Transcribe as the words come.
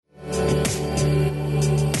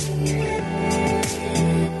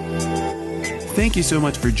Thank you so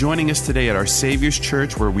much for joining us today at our Savior's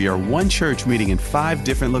Church, where we are one church meeting in 5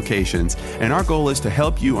 different locations. And our goal is to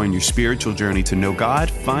help you on your spiritual journey to know God,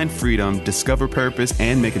 find freedom, discover purpose,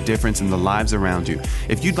 and make a difference in the lives around you.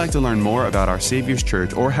 If you'd like to learn more about our Savior's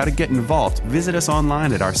Church or how to get involved, visit us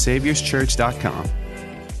online at oursaviorschurch.com.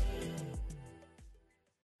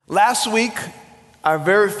 Last week, our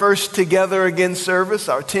very first Together Again service,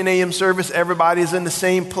 our 10 a.m. service, everybody's in the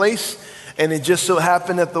same place. And it just so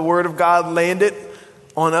happened that the Word of God landed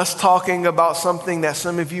on us talking about something that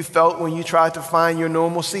some of you felt when you tried to find your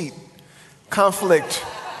normal seat. Conflict.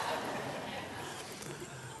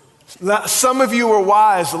 Some of you were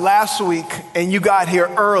wise last week and you got here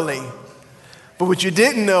early. But what you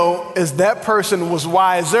didn't know is that person was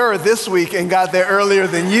wiser this week and got there earlier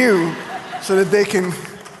than you so that they can,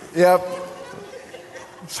 yep.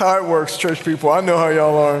 That's how it works, church people. I know how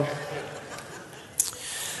y'all are.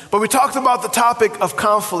 But we talked about the topic of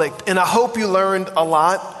conflict, and I hope you learned a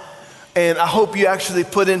lot, and I hope you actually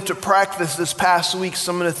put into practice this past week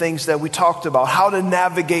some of the things that we talked about, how to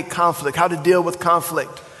navigate conflict, how to deal with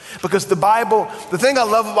conflict. Because the Bible, the thing I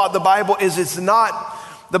love about the Bible is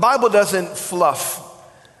the Bible doesn't fluff.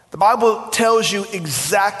 The Bible tells you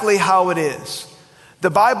exactly how it is. The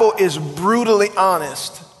Bible is brutally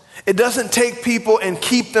honest. It doesn't take people and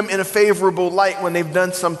keep them in a favorable light when they've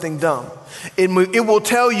done something dumb. It will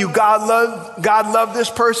tell you God loved this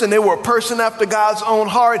person. They were a person after God's own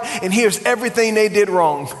heart, and here's everything they did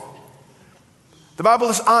wrong. The Bible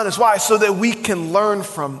is honest. Why? So that we can learn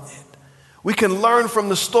from it. We can learn from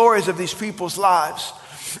the stories of these people's lives.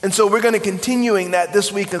 And so we're going to continuing that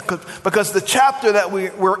this week because the chapter that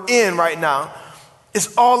we're in right now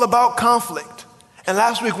is all about conflict. And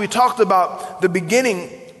last week we talked about the beginning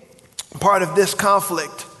part of this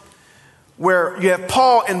conflict, where you have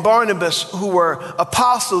Paul and Barnabas, who were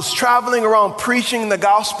apostles traveling around preaching the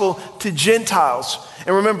gospel to Gentiles.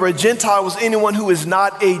 And remember, a Gentile was anyone who is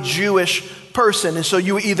not a Jewish person. And so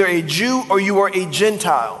you were either a Jew or you were a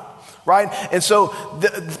Gentile, right? And so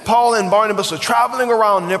Paul and Barnabas are traveling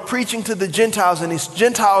around and they're preaching to the Gentiles, and these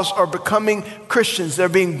Gentiles are becoming Christians. They're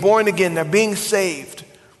being born again. They're being saved.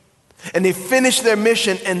 And they finish their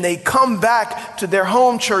mission and they come back to their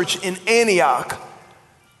home church in Antioch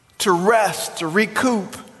to rest, to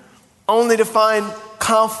recoup, only to find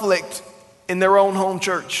conflict in their own home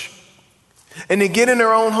church. And they get in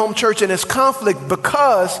their own home church, and it's conflict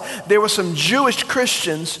because there were some Jewish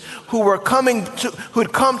Christians who had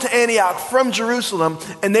come to Antioch from Jerusalem,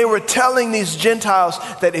 and they were telling these Gentiles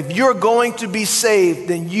that if you're going to be saved,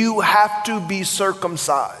 then you have to be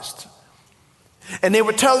circumcised. And they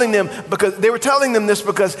were telling them this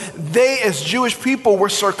because they, as Jewish people, were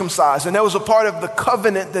circumcised. And that was a part of the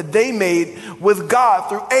covenant that they made with God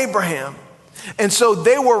through Abraham. And so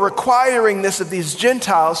they were requiring this of these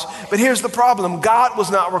Gentiles. But here's the problem. God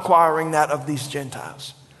was not requiring that of these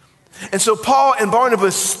Gentiles. And so Paul and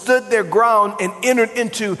Barnabas stood their ground and entered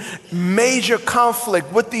into major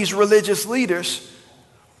conflict with these religious leaders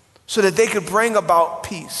so that they could bring about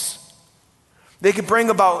peace. They could bring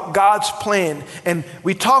about God's plan. And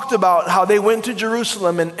we talked about how they went to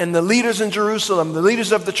Jerusalem, and the leaders in Jerusalem, the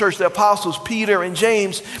leaders of the church, the apostles, Peter and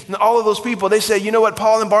James, and all of those people, they said, you know what,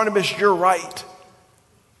 Paul and Barnabas, you're right.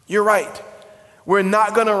 You're right. We're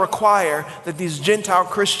not going to require that these Gentile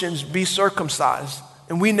Christians be circumcised.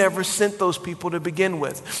 And we never sent those people to begin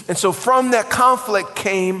with. And so from that conflict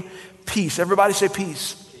came peace. Everybody say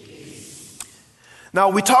peace. Peace. Now,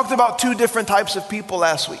 we talked about 2 different types of people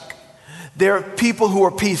last week. There are people who are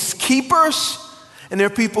peacekeepers, and there are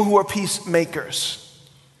people who are peacemakers.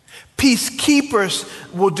 Peacekeepers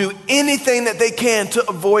will do anything that they can to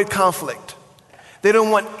avoid conflict. They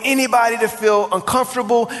don't want anybody to feel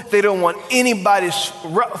uncomfortable. They don't want anybody's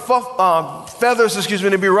feathers,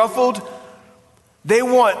 to be ruffled. They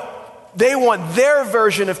want their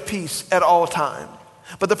version of peace at all time.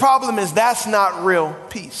 But the problem is that's not real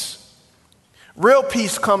peace. Real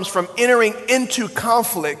peace comes from entering into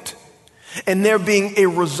conflict and there being a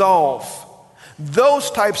resolve. Those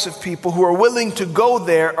types of people who are willing to go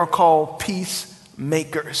there are called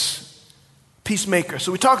peacemakers. Peacemakers.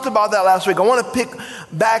 So we talked about that last week. I want to pick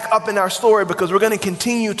back up in our story because we're going to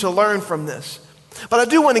continue to learn from this. But I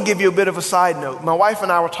do want to give you a bit of a side note. My wife and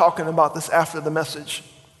I were talking about this after the message.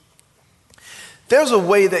 There's a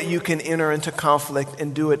way that you can enter into conflict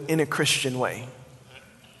and do it in a Christian way.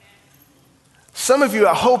 Some of you,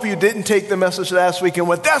 I hope you didn't take the message last week and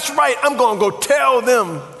went, that's right, I'm going to go tell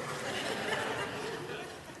them.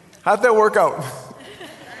 How'd that work out?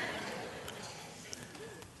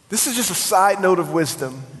 This is just a side note of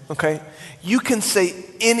wisdom, okay? You can say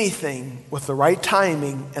anything with the right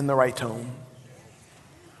timing and the right tone.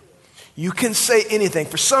 You can say anything.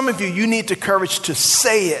 For some of you, you need the courage to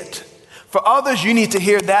say it. For others, you need to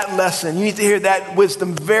hear that lesson. You need to hear that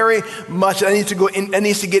wisdom very much. That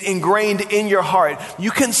needs to get ingrained in your heart.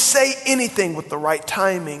 You can say anything with the right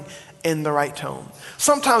timing and the right tone.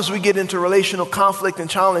 Sometimes we get into relational conflict and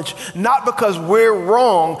challenge, not because we're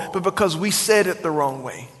wrong, but because we said it the wrong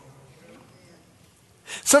way.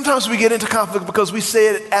 Sometimes we get into conflict because we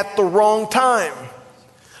say it at the wrong time.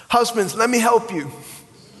 Husbands, let me help you.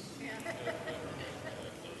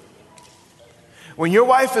 When your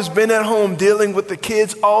wife has been at home dealing with the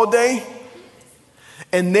kids all day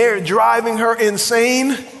and they're driving her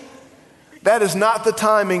insane, that is not the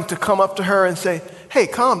timing to come up to her and say, hey,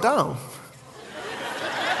 calm down.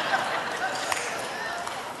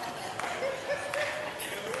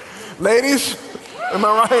 Ladies, am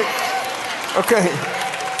I right? Okay.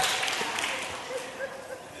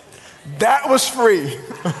 That was free.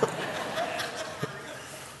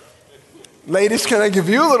 Ladies, can I give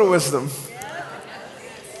you a little wisdom?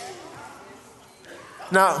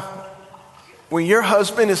 Now, when your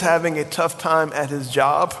husband is having a tough time at his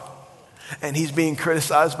job and he's being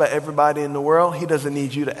criticized by everybody in the world, he doesn't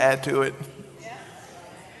need you to add to it.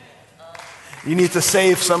 You need to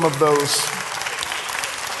save some of those.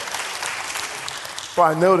 Well,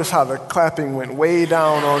 I noticed how the clapping went way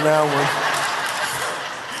down on that one.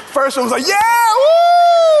 First one was like, yeah,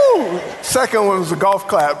 woo! Second one was a golf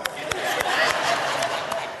clap.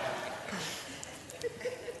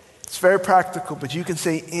 Very practical, but you can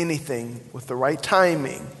say anything with the right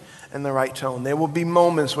timing and the right tone. There will be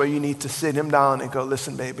moments where you need to sit him down and go,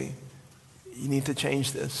 listen, baby, you need to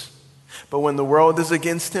change this. But when the world is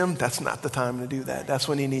against him, that's not the time to do that. That's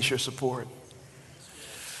when he needs your support.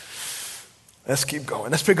 Let's keep going.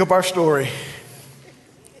 Let's pick up our story.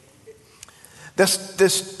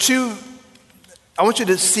 There's two, I want you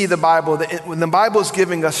to see the Bible. When the Bible is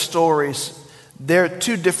giving us stories, there are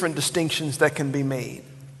two different distinctions that can be made.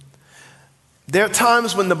 There are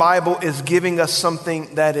times when the Bible is giving us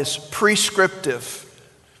something that is prescriptive,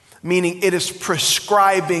 meaning it is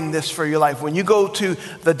prescribing this for your life. When you go to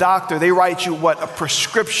the doctor, they write you what? A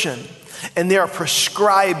prescription. And they are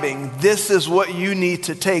prescribing, this is what you need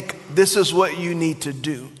to take, this is what you need to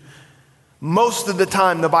do. Most of the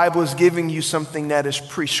time, the Bible is giving you something that is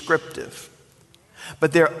prescriptive.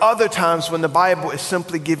 But there are other times when the Bible is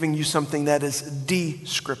simply giving you something that is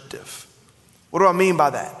descriptive. What do I mean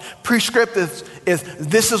by that? Prescriptive is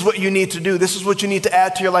this is what you need to do. This is what you need to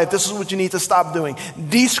add to your life. This is what you need to stop doing.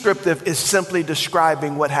 Descriptive is simply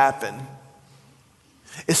describing what happened.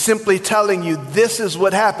 It's simply telling you this is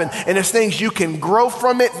what happened. And there's things you can grow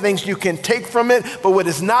from it, things you can take from it. But what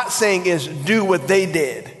it's not saying is do what they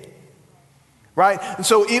did. Right? And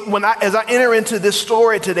so as I enter into this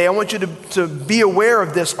story today, I want you to be aware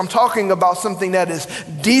of this. I'm talking about something that is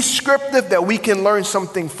descriptive that we can learn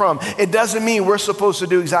something from. It doesn't mean we're supposed to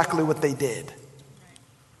do exactly what they did.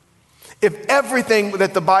 If everything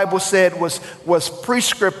that the Bible said was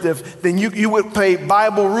prescriptive, then you would play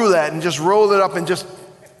Bible roulette and just roll it up and just,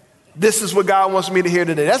 this is what God wants me to hear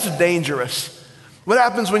today. That's dangerous. What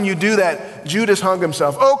happens when you do that? Judas hung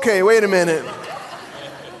himself. Okay, wait a minute.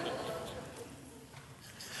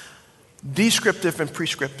 Descriptive and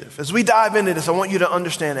prescriptive. As we dive into this, I want you to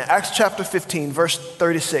understand it. Acts chapter 15, verse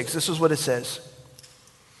 36. This is what it says.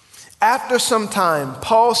 After some time,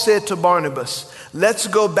 Paul said to Barnabas, let's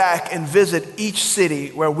go back and visit each city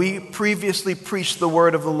where we previously preached the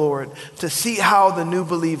word of the Lord to see how the new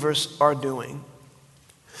believers are doing.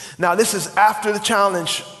 Now, this is after the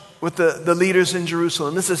challenge with the leaders in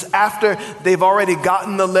Jerusalem. This is after they've already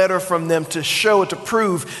gotten the letter from them to show, to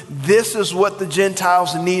prove this is what the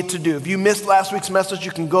Gentiles need to do. If you missed last week's message,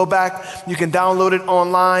 you can go back. You can download it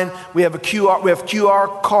online. We have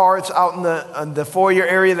QR cards out in the foyer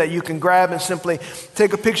area that you can grab and simply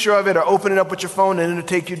take a picture of it or open it up with your phone, and it'll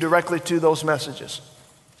take you directly to those messages.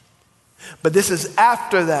 But this is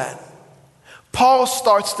after that. Paul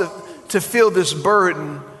starts to feel this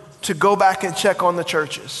burden to go back and check on the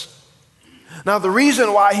churches. Now, the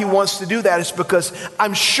reason why he wants to do that is because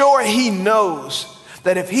I'm sure he knows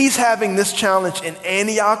that if he's having this challenge in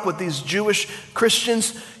Antioch with these Jewish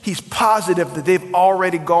Christians, he's positive that they've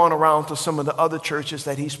already gone around to some of the other churches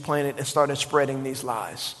that he's planted and started spreading these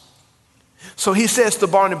lies. So he says to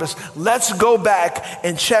Barnabas, let's go back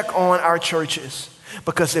and check on our churches.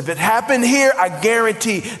 Because if it happened here, I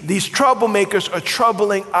guarantee these troublemakers are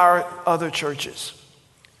troubling our other churches.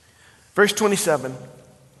 Verse 27,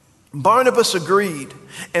 Barnabas agreed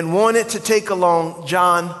and wanted to take along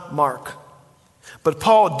John Mark, but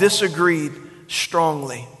Paul disagreed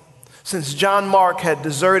strongly. since John Mark had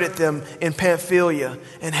deserted them in Pamphylia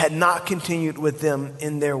and had not continued with them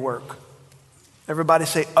in their work. Everybody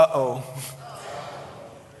say, uh-oh.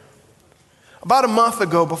 About a month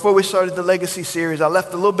ago, before we started the Legacy series, I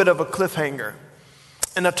left a little bit of a cliffhanger.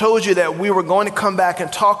 And I told you that we were going to come back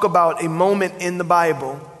and talk about a moment in the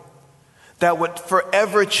Bible that would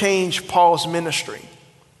forever change Paul's ministry.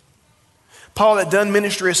 Paul had done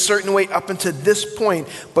ministry a certain way up until this point,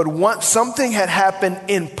 but once something had happened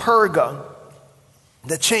in Perga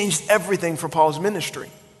that changed everything for Paul's ministry.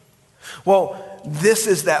 Well, this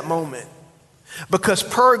is that moment, because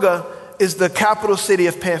Perga is the capital city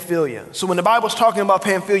of Pamphylia. So when the Bible's talking about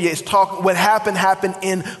Pamphylia, it's talking what happened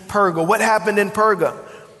in Perga. What happened in Perga?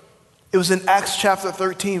 It was in Acts chapter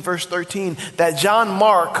 13, verse 13, that John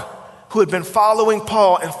Mark, who had been following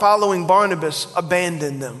Paul and following Barnabas,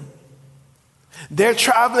 abandoned them. They're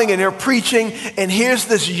traveling and they're preaching, and here's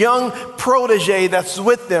this young protege that's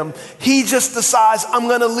with them. He just decides, I'm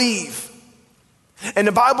going to leave. And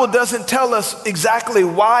the Bible doesn't tell us exactly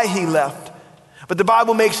why he left, but the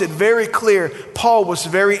Bible makes it very clear Paul was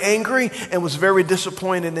very angry and was very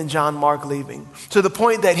disappointed in John Mark leaving, to the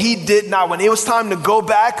point that he did not, when it was time to go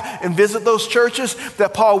back and visit those churches,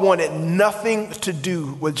 that Paul wanted nothing to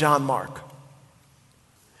do with John Mark.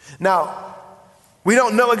 Now, we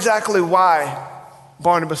don't know exactly why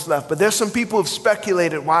Barnabas left, but there's some people who've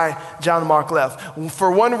speculated why John Mark left.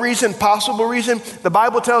 For one reason, possible reason, the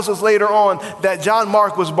Bible tells us later on that John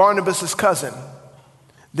Mark was Barnabas' cousin.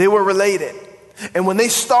 They were related. And when they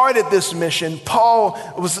started this mission,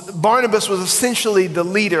 Barnabas was essentially the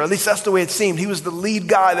leader. At least that's the way it seemed. He was the lead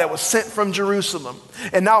guy that was sent from Jerusalem.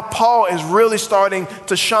 And now Paul is really starting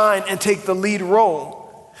to shine and take the lead role.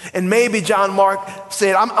 And maybe John Mark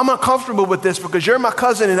said, I'm uncomfortable with this because you're my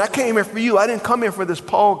cousin and I came here for you. I didn't come here for this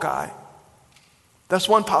Paul guy. That's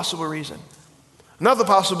one possible reason. Another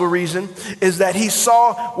possible reason is that he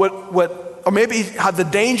saw or maybe had the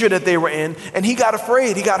danger that they were in, and he got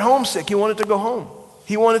afraid. He got homesick. He wanted to go home.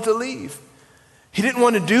 He wanted to leave. He didn't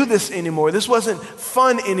want to do this anymore. This wasn't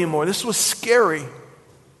fun anymore. This was scary.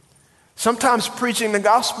 Sometimes preaching the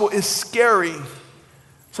gospel is scary.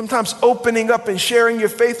 Sometimes opening up and sharing your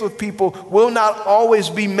faith with people will not always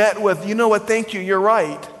be met with, you know what, thank you, you're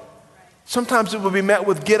right. Sometimes it will be met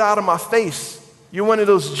with, get out of my face. You're one of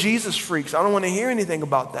those Jesus freaks. I don't want to hear anything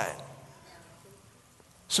about that.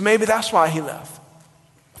 So maybe that's why he left.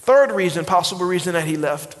 Third reason, possible reason that he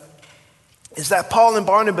left, is that Paul and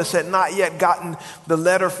Barnabas had not yet gotten the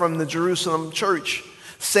letter from the Jerusalem church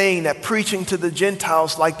saying that preaching to the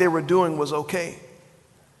Gentiles like they were doing was okay.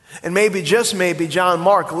 And maybe, just maybe, John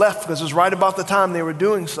Mark left because it was right about the time they were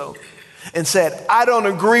doing so and said, I don't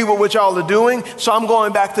agree with what y'all are doing, so I'm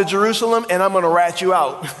going back to Jerusalem and I'm going to rat you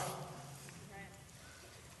out.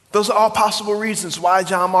 Those are all possible reasons why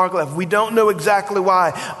John Mark left. We don't know exactly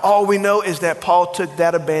why. All we know is that Paul took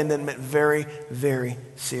that abandonment very, very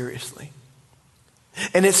seriously.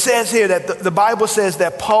 And it says here that the Bible says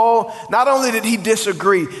that Paul, not only did he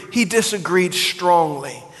disagreed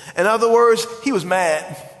strongly. In other words, he was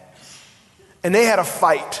mad. And they had a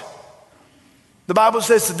fight. The Bible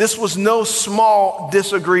says that this was no small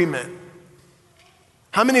disagreement.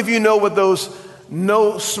 How many of you know what those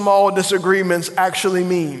no small disagreements actually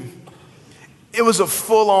mean? It was a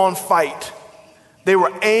full-on fight. They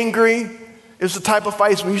were angry. It was the type of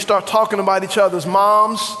fights when you start talking about each other's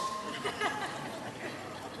moms,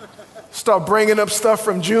 start bringing up stuff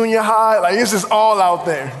from junior high. Like, it's just all out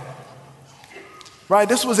there. Right?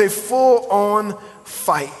 This was a full-on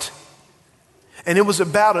fight. And it was a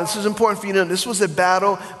battle. This is important for you to know. This was a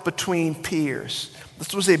battle between peers.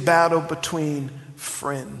 This was a battle between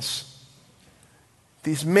friends.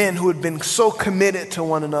 These men who had been so committed to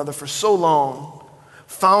one another for so long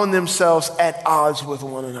found themselves at odds with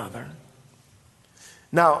one another.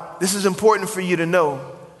 Now, this is important for you to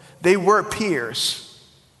know. They were peers.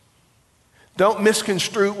 Don't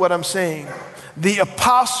misconstrue what I'm saying. The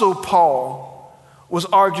Apostle Paul was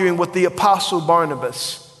arguing with the Apostle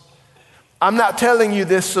Barnabas. I'm not telling you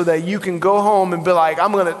this so that you can go home and be like,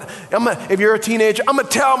 if you're a teenager, I'm going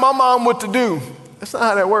to tell my mom what to do. That's not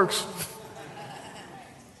how that works.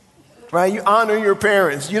 Right? You honor your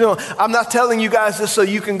parents. I'm not telling you guys this so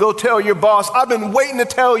you can go tell your boss, I've been waiting to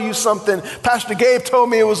tell you something. Pastor Gabe told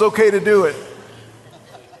me it was okay to do it.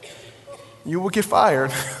 You will get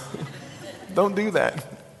fired. Don't do that.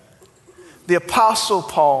 The Apostle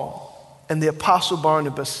Paul and the Apostle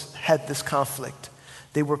Barnabas had this conflict.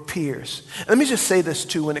 They were peers. Let me just say this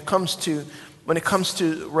too, when it comes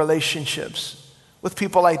to relationships with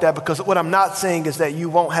people like that, because what I'm not saying is that you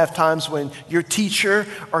won't have times when your teacher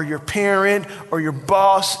or your parent or your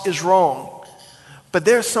boss is wrong. But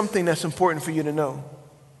there's something that's important for you to know.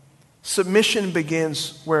 Submission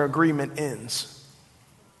begins where agreement ends.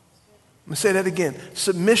 I'm going to say that again.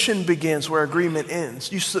 Submission begins where agreement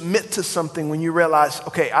ends. You submit to something when you realize,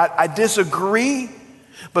 okay, I disagree,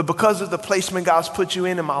 but because of the placement God's put you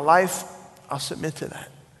in my life, I'll submit to that.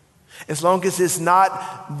 As long as it's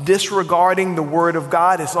not disregarding the word of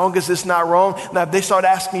God, as long as it's not wrong. Now, if they start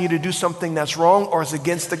asking you to do something that's wrong or is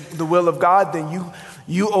against the will of God, then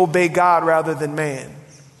you obey God rather than man.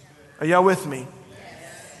 Are y'all with me?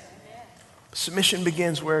 Submission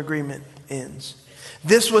begins where agreement ends.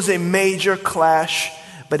 This was a major clash,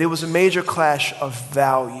 but it was a major clash of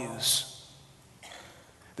values.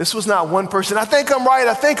 This was not one person, I think I'm right,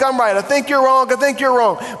 I think I'm right, I think you're wrong, I think you're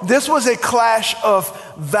wrong. This was a clash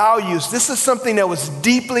of values. This is something that was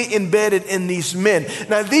deeply embedded in these men.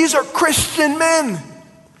 Now, these are Christian men.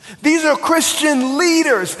 These are Christian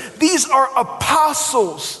leaders. These are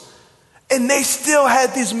apostles. And they still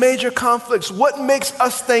had these major conflicts. What makes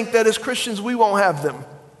us think that as Christians we won't have them?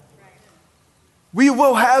 We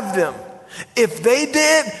will have them. If they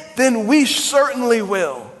did, then we certainly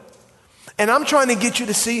will. And I'm trying to get you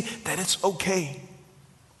to see that it's okay.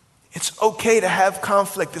 It's okay to have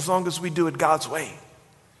conflict as long as we do it God's way.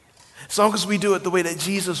 As long as we do it the way that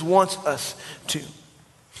Jesus wants us to.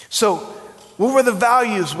 So, what were the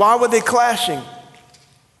values? Why were they clashing?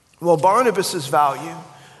 Well, Barnabas' value.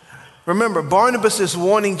 Remember, Barnabas is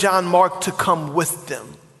wanting John Mark to come with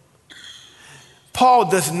them. Paul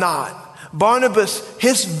does not. Barnabas,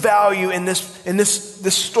 his value in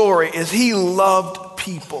this story is he loved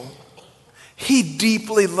people. He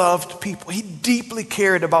deeply loved people. He deeply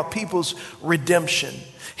cared about people's redemption.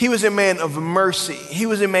 He was a man of mercy. He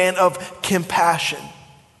was a man of compassion.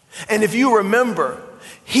 And if you remember,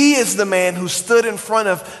 he is the man who stood in front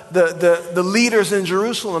of the leaders in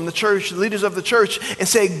Jerusalem, the church, the leaders of the church, and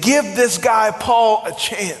said, give this guy Paul a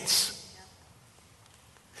chance.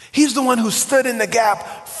 He's the one who stood in the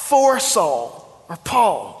gap for Saul or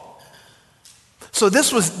Paul. So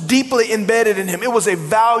this was deeply embedded in him. It was a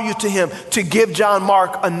value to him to give John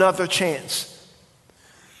Mark another chance.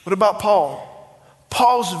 What about Paul?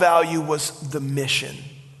 Paul's value was the mission.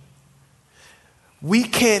 We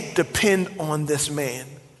can't depend on this man.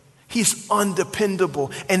 He's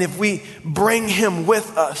undependable. And if we bring him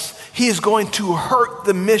with us, he is going to hurt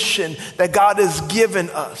the mission that God has given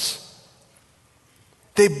us.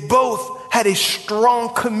 They both had a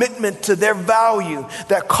strong commitment to their value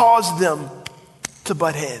that caused them to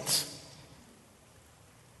butt heads.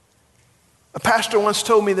 A pastor once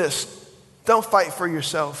told me this: don't fight for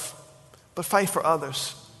yourself, but fight for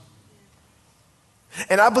others.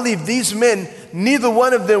 And I believe these men, neither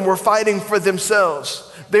one of them were fighting for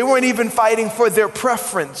themselves. They weren't even fighting for their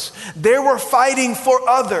preference. They were fighting for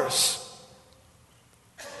others.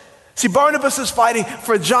 See, Barnabas is fighting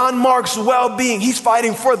for John Mark's well-being. He's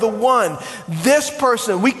fighting for the one. This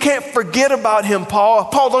person, we can't forget about him, Paul.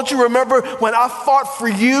 Paul, don't you remember when I fought for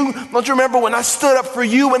you? Don't you remember when I stood up for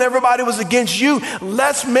you when everybody was against you?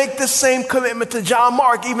 Let's make the same commitment to John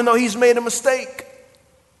Mark, even though he's made a mistake.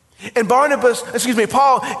 And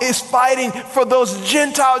Paul is fighting for those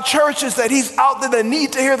Gentile churches that he's out there that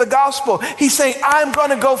need to hear the gospel. He's saying, I'm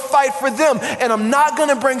going to go fight for them, and I'm not going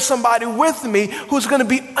to bring somebody with me who's not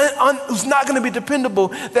going to be dependable,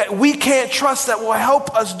 that we can't trust, that will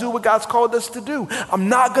help us do what God's called us to do. I'm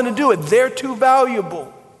not going to do it. They're too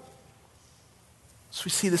valuable. So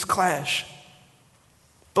we see this clash.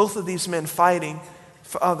 Both of these men fighting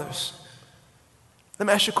for others. Let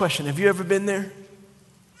me ask you a question. Have you ever been there?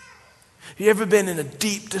 You ever been in a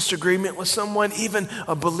deep disagreement with someone, even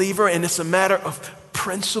a believer, and it's a matter of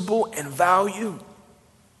principle and value?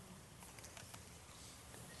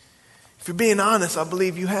 If you're being honest, I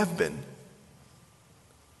believe you have been.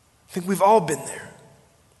 I think we've all been there.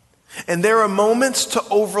 And there are moments to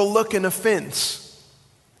overlook an offense,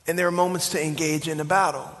 and there are moments to engage in a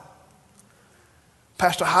battle.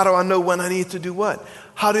 Pastor, how do I know when I need to do what?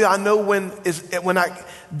 How do I know when I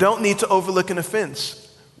don't need to overlook an offense?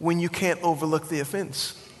 When you can't overlook the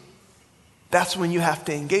offense. That's when you have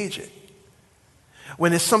to engage it.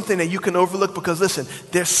 When it's something that you can overlook, because listen,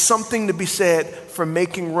 there's something to be said for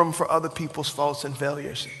making room for other people's faults and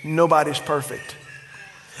failures. Nobody's perfect.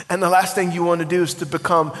 And the last thing you want to do is to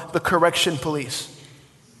become the correction police.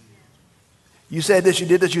 You said this, you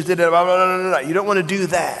did that, blah, blah, blah, blah, blah. You don't want to do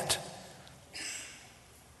that.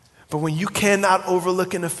 But when you cannot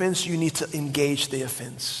overlook an offense, you need to engage the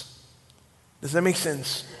offense. Does that make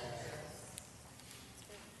sense?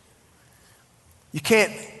 You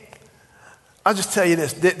can't, I'll just tell you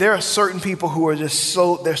this. There are certain people who are just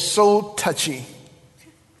so touchy.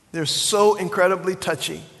 They're so incredibly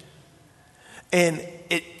touchy. And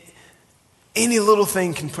any little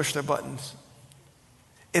thing can push their buttons.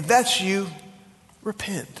 If that's you,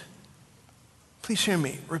 repent. Please hear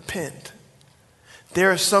me, repent.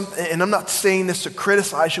 There is something, and I'm not saying this to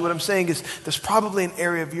criticize you. What I'm saying is there's probably an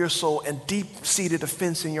area of your soul and deep-seated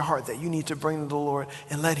offense in your heart that you need to bring to the Lord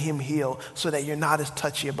and let him heal so that you're not as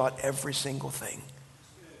touchy about every single thing.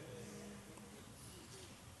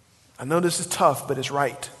 I know this is tough, but it's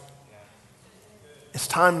right. It's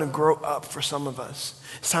time to grow up for some of us.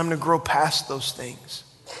 It's time to grow past those things.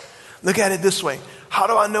 Look at it this way. How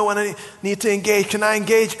do I know when I need to engage? Can I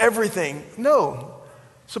engage everything? No.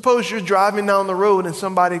 Suppose you're driving down the road and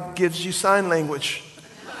somebody gives you sign language.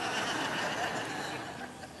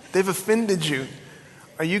 They've offended you.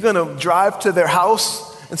 Are you going to drive to their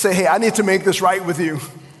house and say, hey, I need to make this right with you?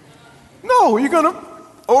 No, you're going to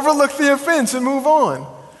overlook the offense and move on.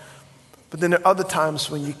 But then there are other times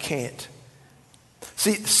when you can't.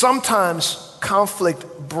 See, sometimes conflict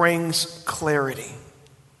brings clarity.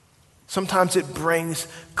 Sometimes it brings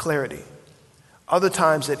clarity. Other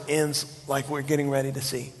times it ends like we're getting ready to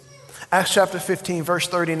see. Acts chapter 15, verse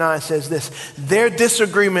 39 says this: their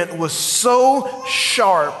disagreement was so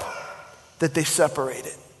sharp that they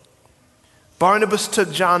separated. Barnabas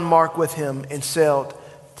took John Mark with him and sailed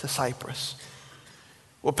to Cyprus.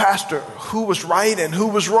 Well, Pastor, who was right and who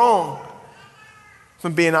was wrong? If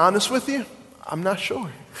I'm being honest with you, I'm not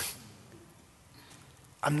sure.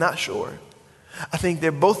 I'm not sure. I think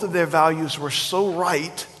that both of their values were so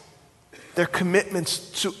right. Their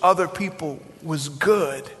commitments to other people was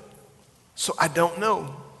good. So I don't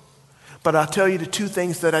know. But I'll tell you the two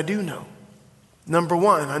things that I do know. Number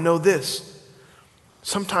one, I know this.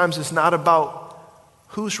 Sometimes it's not about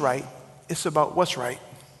who's right. It's about what's right.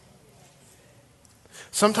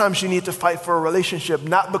 Sometimes you need to fight for a relationship,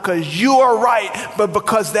 not because you are right, but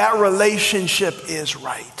because that relationship is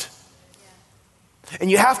right. And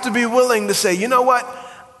you have to be willing to say, you know what?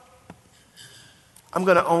 I'm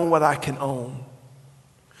going to own what I can own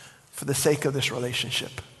for the sake of this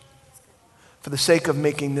relationship, for the sake of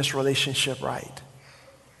making this relationship right.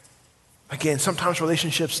 Again, sometimes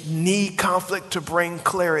relationships need conflict to bring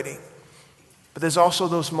clarity, but there's also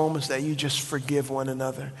those moments that you just forgive one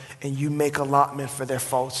another and you make allotment for their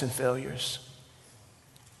faults and failures.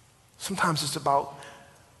 Sometimes it's about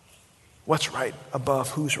what's right above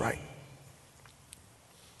who's right.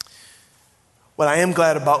 What I am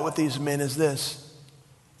glad about with these men is this.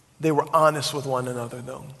 They were honest with one another,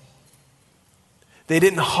 though. They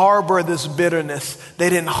didn't harbor this bitterness. They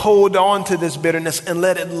didn't hold on to this bitterness and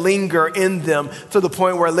let it linger in them to the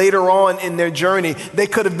point where later on in their journey, they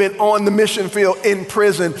could have been on the mission field in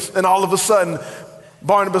prison, and all of a sudden,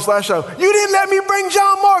 Barnabas lashed out, you didn't let me bring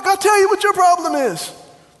John Mark. I'll tell you what your problem is.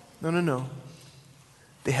 No.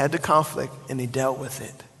 They had the conflict, and they dealt with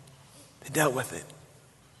it. They dealt with it.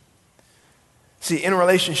 See, in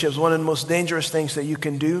relationships, one of the most dangerous things that you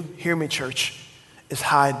can do, hear me, church, is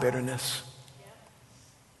hide bitterness.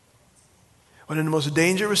 One of the most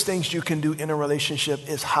dangerous things you can do in a relationship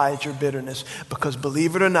is hide your bitterness, because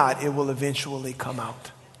believe it or not, it will eventually come out.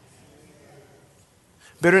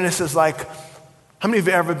 Bitterness is like, how many of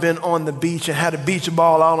you ever been on the beach and had a beach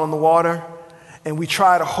ball out on the water and we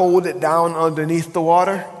try to hold it down underneath the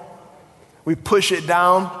water? We push it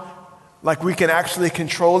down like we can actually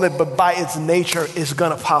control it, but by its nature, it's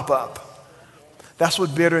going to pop up. That's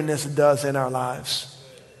what bitterness does in our lives.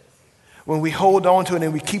 When we hold on to it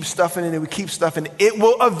and we keep stuffing it and we keep stuffing it, it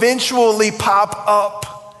will eventually pop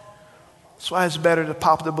up. That's why it's better to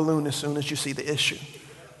pop the balloon as soon as you see the issue.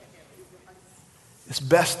 It's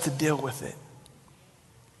best to deal with it.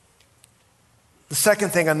 The second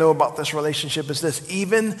thing I know about this relationship is this: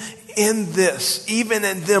 even in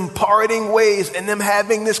them parting ways and them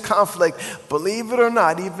having this conflict, believe it or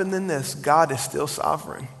not, even in this, God is still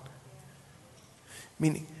sovereign.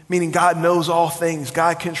 Meaning God knows all things.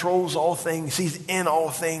 God controls all things. He's in all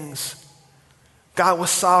things. God was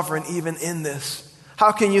sovereign even in this.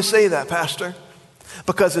 How can you say that, Pastor?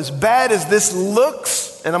 Because as bad as this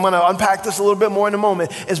looks, and I'm going to unpack this a little bit more in a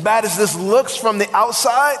moment, as bad as this looks from the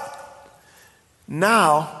outside,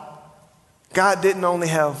 now, God didn't only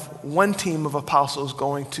have one team of apostles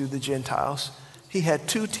going to the Gentiles. He had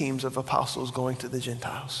two teams of apostles going to the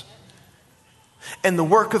Gentiles. And the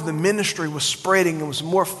work of the ministry was spreading and was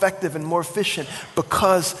more effective and more efficient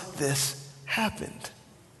because this happened.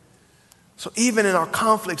 So even in our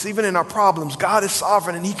conflicts, even in our problems, God is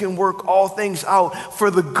sovereign and he can work all things out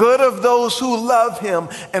for the good of those who love him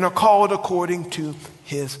and are called according to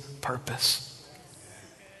his purpose.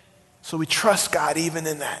 So we trust God even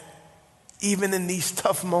in that, even in these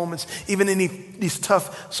tough moments, even in these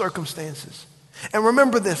tough circumstances. And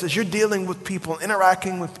remember this, as you're dealing with people,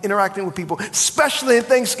 interacting with people, especially in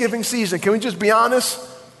Thanksgiving season, can we just be honest?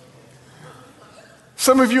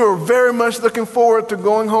 Some of you are very much looking forward to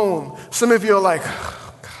going home. Some of you are like,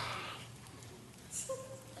 oh, God.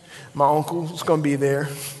 My uncle's going to be there.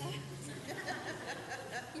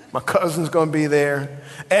 My cousin's going to be there.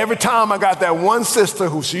 Every time I got that one sister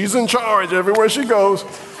who she's in charge everywhere she goes.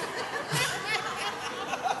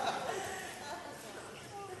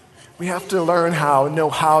 We have to know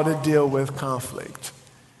how to deal with conflict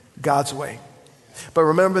God's way. But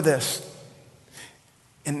remember this,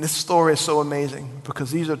 and this story is so amazing because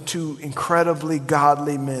these are two incredibly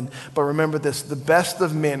godly men. But remember this, the best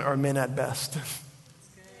of men are men at best.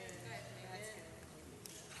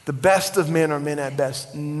 The best of men are men at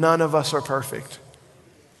best. None of us are perfect.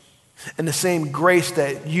 And the same grace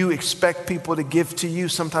that you expect people to give to you,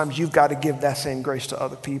 sometimes you've got to give that same grace to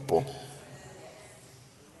other people.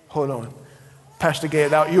 Hold on. Pastor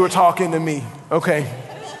Gabe, you were talking to me. Okay.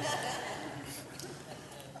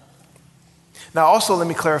 Now also let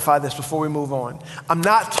me clarify this before we move on. I'm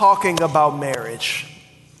not talking about marriage.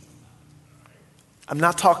 I'm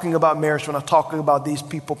not talking about marriage when I'm talking about these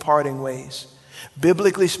people parting ways.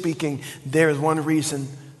 Biblically speaking, there is one reason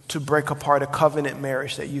to break apart a covenant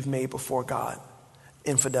marriage that you've made before God: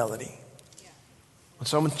 infidelity. When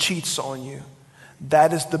someone cheats on you,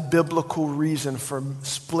 that is the biblical reason for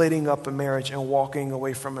splitting up a marriage and walking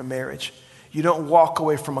away from a marriage. You don't walk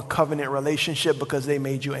away from a covenant relationship because they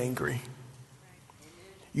made you angry.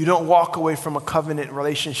 You don't walk away from a covenant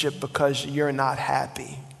relationship because you're not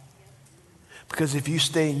happy. Because if you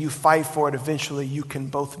stay and you fight for it, eventually you can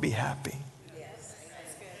both be happy.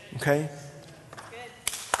 Okay?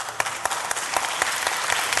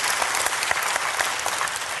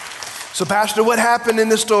 So, Pastor, what happened in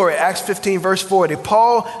this story? Acts 15, verse 40.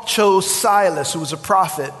 Paul chose Silas, who was a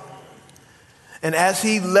prophet. And as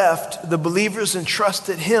he left, the believers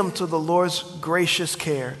entrusted him to the Lord's gracious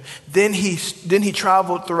care. Then he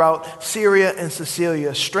traveled throughout Syria and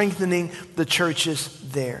Cilicia, strengthening the churches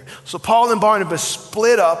there. So Paul and Barnabas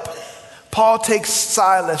split up. Paul takes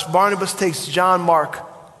Silas. Barnabas takes John Mark.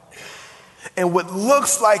 And what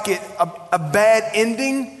looks like a bad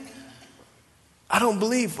ending, I don't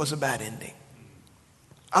believe was a bad ending.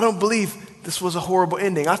 I don't believe this was a horrible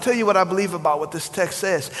ending. I'll tell you what I believe about what this text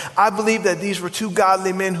says. I believe that these were two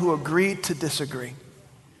godly men who agreed to disagree.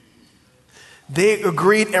 They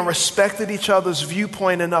agreed and respected each other's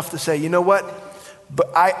viewpoint enough to say, you know what?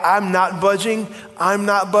 But I'm not budging. I'm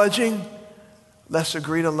not budging. Let's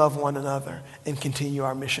agree to love one another and continue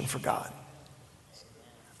our mission for God.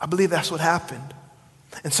 I believe that's what happened.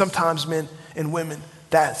 And sometimes men and women,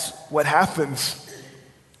 that's what happens.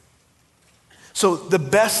 So the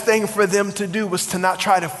best thing for them to do was to not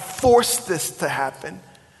try to force this to happen,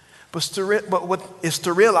 but what is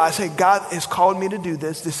to realize, hey, God has called me to do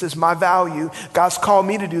this. This is my value. God's called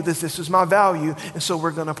me to do this. This is my value. And so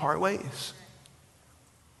we're going to part ways.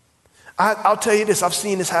 I'll tell you this. I've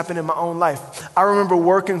seen this happen in my own life. I remember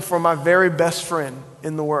working for my very best friend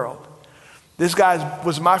in the world. This guy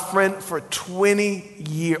was my friend for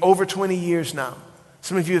over 20 years now.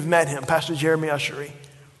 Some of you have met him, Pastor Jeremy Ushery.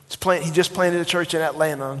 He just planted a church in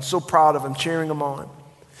Atlanta. I'm so proud of him, cheering him on.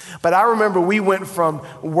 But I remember we went from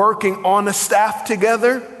working on a staff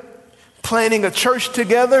together, planting a church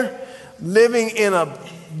together, living in a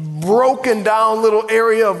broken down little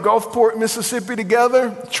area of Gulfport, Mississippi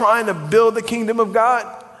together, trying to build the kingdom of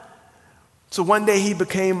God. So one day he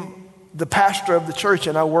became the pastor of the church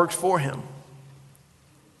and I worked for him.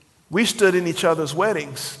 We stood in each other's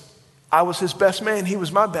weddings. I was his best man. He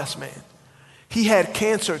was my best man. He had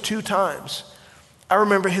cancer 2 times. I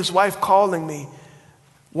remember his wife calling me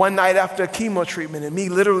one night after a chemo treatment and me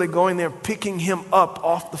literally going there, picking him up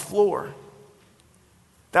off the floor.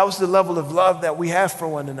 That was the level of love that we have for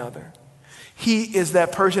one another. He is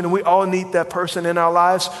that person, and we all need that person in our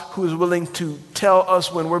lives who is willing to tell us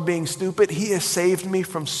when we're being stupid. He has saved me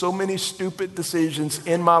from so many stupid decisions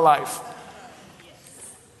in my life.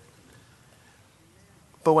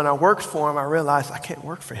 But when I worked for him, I realized I can't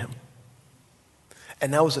work for him.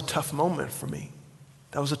 And that was a tough moment for me.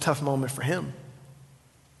 That was a tough moment for him.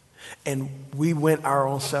 And we went our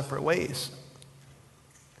own separate ways.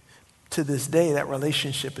 To this day, that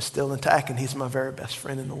relationship is still intact, and he's my very best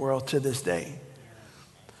friend in the world to this day.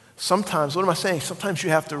 Sometimes, what am I saying? Sometimes you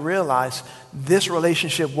have to realize this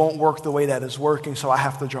relationship won't work the way that it's working, so I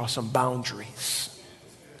have to draw some boundaries.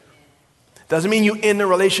 Doesn't mean you end the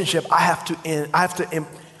relationship. I have to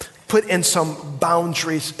put in some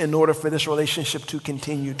boundaries in order for this relationship to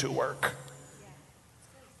continue to work.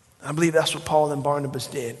 I believe that's what Paul and Barnabas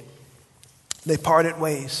did. They parted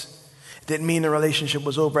ways. At didn't mean the relationship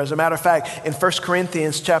was over. As a matter of fact, in 1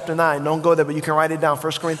 Corinthians chapter 9, don't go there, but you can write it down.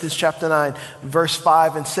 1 Corinthians chapter 9, verse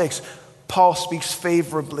 5 and 6, Paul speaks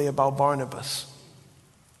favorably about Barnabas.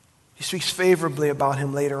 He speaks favorably about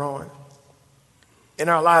him later on. In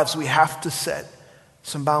our lives, we have to set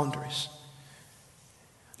some boundaries.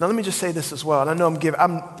 Now, let me just say this as well. And I know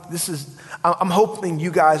I'm hoping you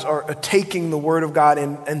guys are taking the Word of God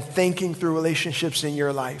and thinking through relationships in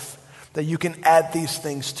your life, that you can add these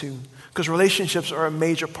things to. Because relationships are a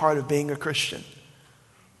major part of being a Christian.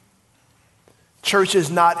 Church is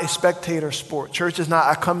not a spectator sport. Church is not,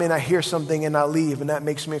 I come in, I hear something, and I leave, and that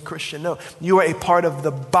makes me a Christian. No, you are a part of the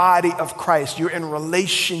body of Christ. You're in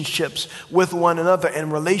relationships with one another,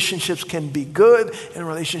 and relationships can be good, and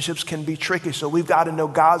relationships can be tricky. So we've got to know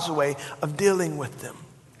God's way of dealing with them.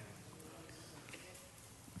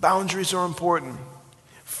 Boundaries are important.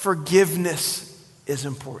 Forgiveness is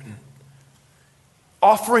important.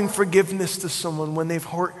 Offering forgiveness to someone when they've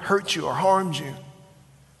hurt you or harmed you.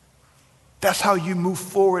 That's how you move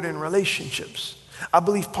forward in relationships. I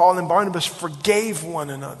believe Paul and Barnabas forgave one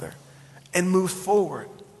another and moved forward.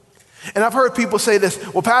 And I've heard people say this,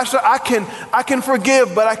 well, Pastor, I can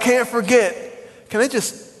forgive, but I can't forget. Can I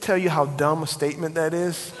just tell you how dumb a statement that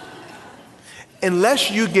is? Unless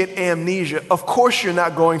you get amnesia, of course you're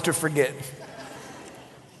not going to forget.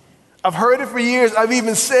 I've heard it for years. I've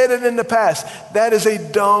even said it in the past. That is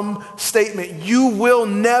a dumb statement. You will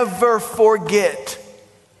never forget.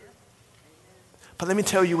 But let me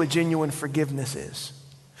tell you what genuine forgiveness is.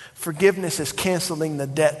 Forgiveness is canceling the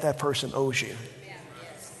debt that person owes you.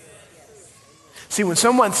 See, when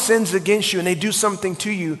someone sins against you and they do something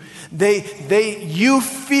to you, you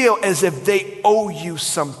feel as if they owe you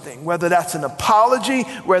something. Whether that's an apology,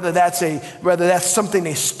 whether that's something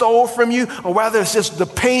they stole from you, or whether it's just the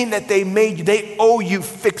pain that they made you, they owe you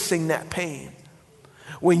fixing that pain.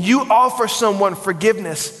 When you offer someone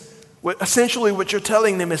forgiveness, essentially what you're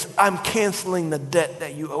telling them is, I'm canceling the debt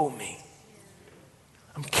that you owe me.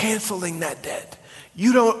 I'm canceling that debt.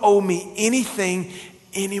 You don't owe me anything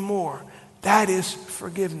anymore. That is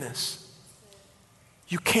forgiveness.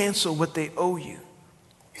 You cancel what they owe you.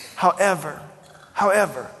 However,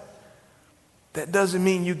 that doesn't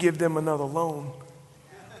mean you give them another loan.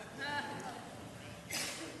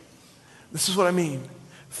 This is what I mean.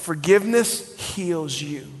 Forgiveness heals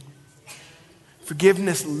you.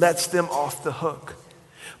 Forgiveness lets them off the hook.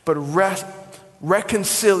 But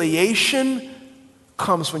reconciliation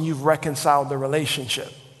comes when you've reconciled the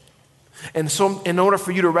relationship. And so in order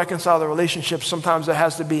for you to reconcile the relationship, sometimes there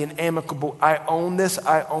has to be an amicable, I own this.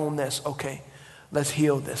 Okay, let's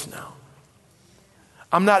heal this now.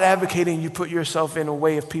 I'm not advocating you put yourself in a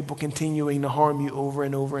way of people continuing to harm you over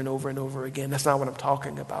and over and over and over again. That's not what I'm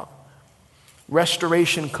talking about.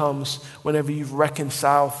 Restoration comes whenever you've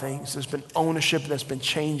reconciled things. There's been ownership, there's been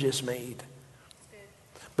changes made.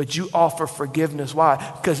 But you offer forgiveness. Why?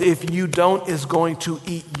 Because if you don't, it's going to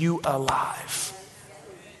eat you alive.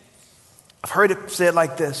 I've heard it said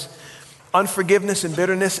like this. Unforgiveness and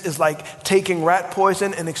bitterness is like taking rat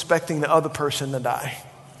poison and expecting the other person to die.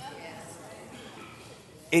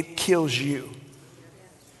 It kills you.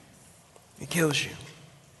 It kills you.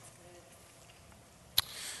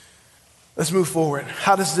 Let's move forward.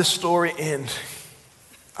 How does this story end?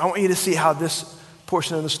 I want you to see how this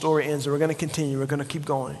portion of the story ends. And we're going to continue. We're going to keep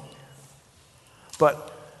going.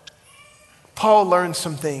 But Paul learned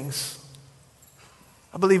some things.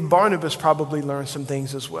 I believe Barnabas probably learned some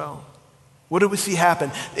things as well. What do we see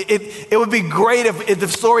happen? It would be great if the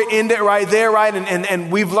story ended right there, right?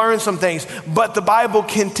 And we've learned some things. But the Bible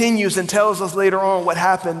continues and tells us later on what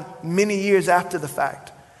happened many years after the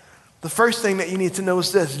fact. The first thing that you need to know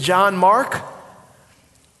is this. John Mark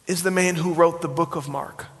is the man who wrote the book of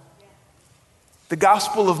Mark. The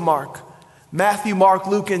Gospel of Mark. Matthew, Mark,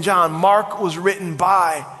 Luke, and John. Mark was written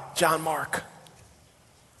by John Mark.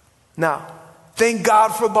 Now, thank God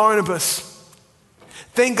for Barnabas.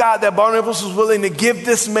 Thank God that Barnabas was willing to give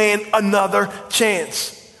this man another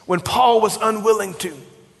chance when Paul was unwilling to.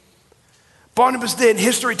 Barnabas did.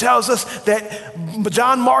 History tells us that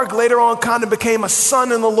John Mark later on kind of became a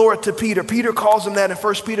son in the Lord to Peter. Peter calls him that in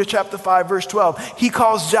 1 Peter chapter 5, verse 12. He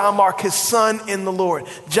calls John Mark his son in the Lord.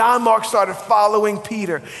 John Mark started following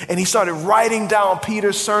Peter, and he started writing down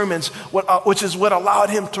Peter's sermons, which is what allowed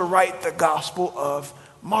him to write the Gospel of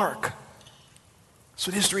Mark. That's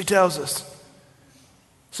what history tells us.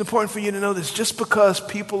 It's important for you to know this. Just because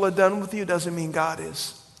people are done with you doesn't mean God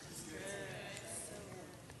is.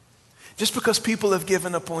 Just because people have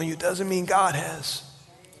given up on you doesn't mean God has.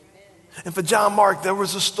 And for John Mark, there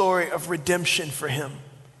was a story of redemption for him.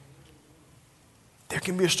 There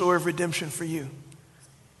can be a story of redemption for you.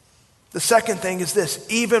 The second thing is this.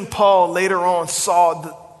 Even Paul later on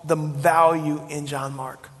saw the value in John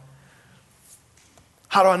Mark.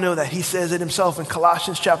 How do I know that? He says it himself in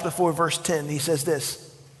Colossians chapter 4, verse 10. He says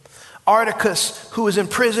this. Articus, who is in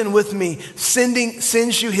prison with me,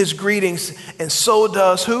 sends you his greetings, and so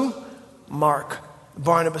does who? Mark,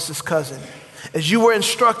 Barnabas' cousin. As you were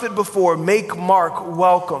instructed before, make Mark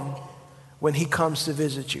welcome when he comes to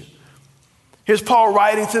visit you. Here's Paul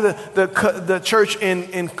writing to the church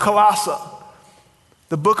in Colossae,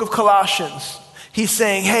 the book of Colossians. He's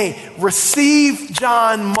saying, hey, receive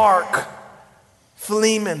John Mark.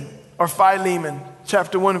 Philemon,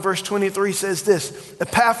 chapter 1, verse 23 says this.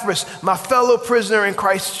 Epaphras, my fellow prisoner in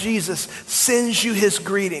Christ Jesus, sends you his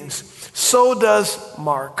greetings. So does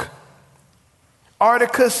Mark.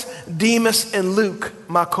 Articus, Demas, and Luke,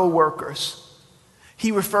 my co-workers.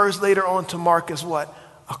 He refers later on to Mark as what?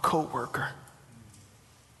 A co-worker.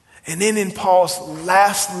 And then in Paul's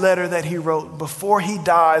last letter that he wrote before he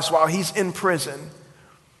dies while he's in prison,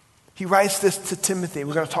 he writes this to Timothy.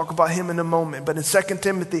 We're going to talk about him in a moment. But in 2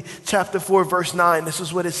 Timothy chapter 4, verse 9, this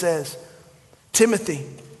is what it says. Timothy.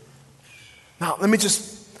 Now,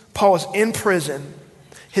 Paul is in prison.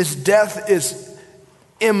 His death is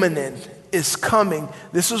imminent, is coming.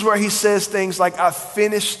 This is where he says things like, I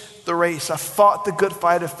finished the race. I fought the good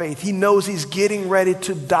fight of faith. He knows he's getting ready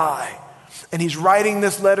to die. And he's writing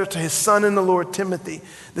this letter to his son in the Lord, Timothy.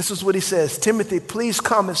 This is what he says. Timothy, please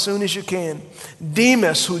come as soon as you can.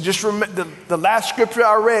 Demas, who just remember the last scripture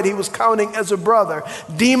I read, he was counting as a brother.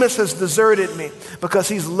 Demas has deserted me because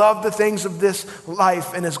he's loved the things of this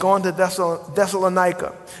life and has gone to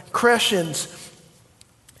Thessalonica. Crescens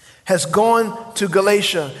has gone to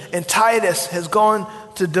Galatia, and Titus has gone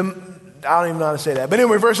to I don't even know how to say that. But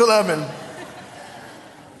anyway, verse 11.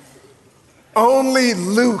 Only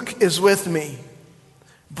Luke is with me.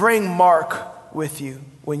 Bring Mark with you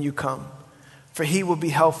when you come, for he will be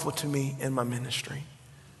helpful to me in my ministry.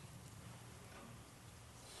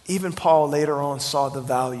 Even Paul later on saw the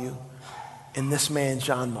value in this man,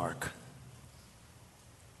 John Mark.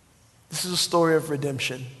 This is a story of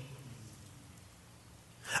redemption.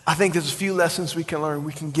 I think there's a few lessons we can learn.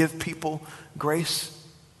 We can give people grace.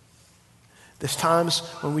 There's times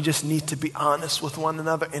when we just need to be honest with one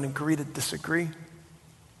another and agree to disagree.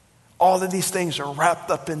 All of these things are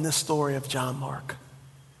wrapped up in this story of John Mark.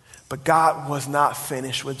 But God was not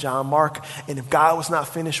finished with John Mark. And if God was not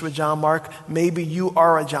finished with John Mark, maybe you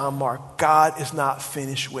are a John Mark. God is not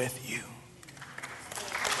finished with you.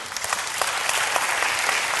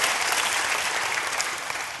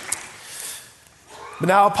 But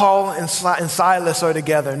now Paul and Silas are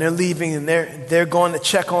together, and they're leaving, and they're going to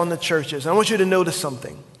check on the churches. I want you to notice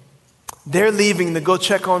something. They're leaving to go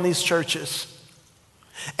check on these churches.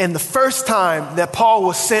 And the first time that Paul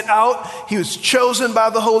was sent out, he was chosen by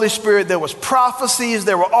the Holy Spirit. There was prophecies.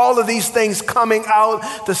 There were all of these things coming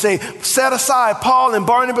out to say, set aside Paul and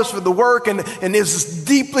Barnabas for the work. And there's this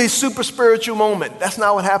deeply super spiritual moment. That's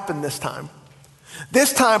not what happened this time.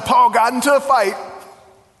 This time, Paul got into a fight.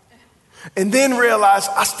 And then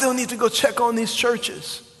realized, I still need to go check on these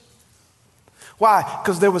churches. Why?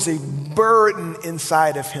 Because there was a burden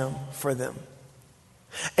inside of him for them.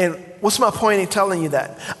 And what's my point in telling you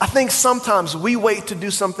that? I think sometimes we wait to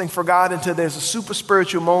do something for God until there's a super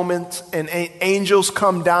spiritual moment and angels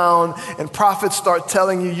come down and prophets start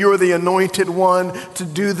telling you you're the anointed one to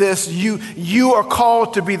do this. You are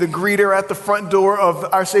called to be the greeter at the front door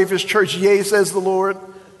of our Savior's church. Yea, says the Lord.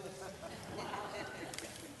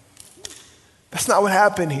 That's not what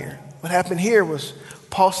happened here. What happened here was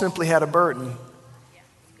Paul simply had a burden.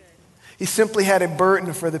 He simply had a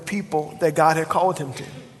burden for the people that God had called him to.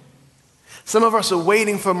 Some of us are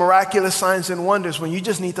waiting for miraculous signs and wonders when you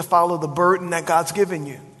just need to follow the burden that God's given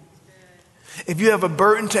you. If you have a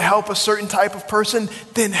burden to help a certain type of person,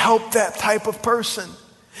 then help that type of person.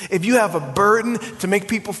 If you have a burden to make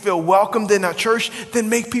people feel welcomed in our church, then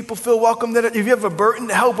make people feel welcomed. If you have a burden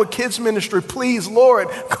to help with kids ministry, please, Lord,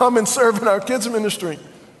 come and serve in our kids ministry.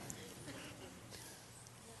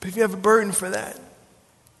 But if you have a burden for that,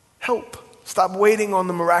 help. Stop waiting on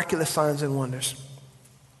the miraculous signs and wonders.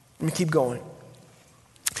 Let me keep going.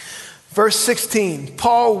 Verse 16,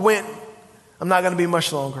 Paul went, I'm not going to be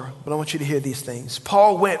much longer, but I want you to hear these things.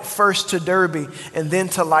 Paul went first to Derbe and then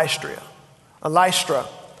to Lystra.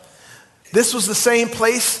 This was the same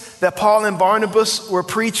place that Paul and Barnabas were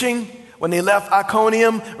preaching when they left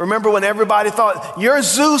Iconium. Remember when everybody thought, you're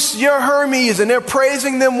Zeus, you're Hermes, and they're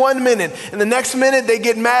praising them 1 minute. And the next minute they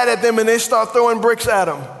get mad at them and they start throwing bricks at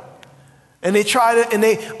them. And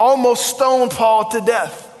they almost stoned Paul to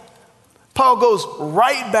death. Paul goes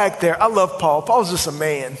right back there. I love Paul. Paul's just a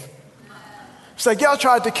man. It's like, y'all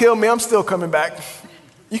tried to kill me, I'm still coming back.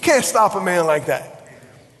 You can't stop a man like that.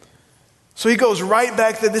 So he goes right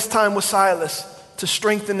back to this time with Silas to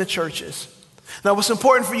strengthen the churches. Now, what's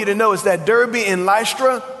important for you to know is that Derbe and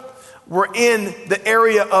Lystra were in the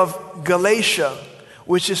area of Galatia,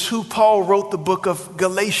 which is who Paul wrote the book of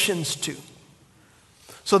Galatians to.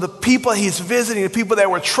 So the people he's visiting, the people that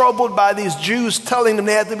were troubled by these Jews telling them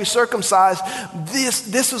they had to be circumcised,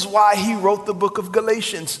 this is why he wrote the book of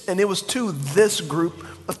Galatians. And it was to this group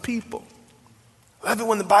of people. I love it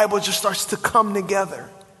when the Bible just starts to come together.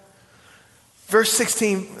 Verse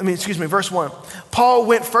 1. Paul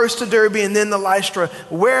went first to Derbe and then to Lystra,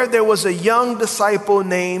 where there was a young disciple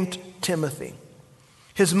named Timothy.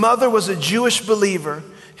 His mother was a Jewish believer.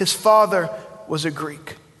 His father was a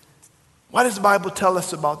Greek. Why does the Bible tell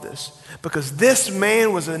us about this? Because this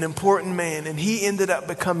man was an important man, and he ended up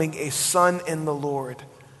becoming a son in the Lord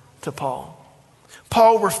to Paul.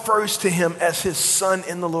 Paul refers to him as his son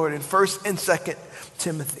in the Lord in 1 and 2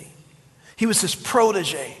 Timothy. He was his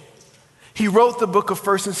protege. He wrote the book of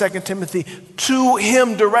 1 and 2 Timothy to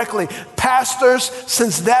him directly. Pastors,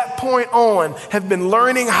 since that point on, have been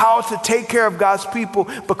learning how to take care of God's people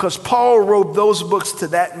because Paul wrote those books to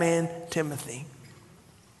that man, Timothy.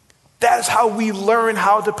 That is how we learn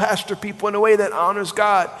how to pastor people in a way that honors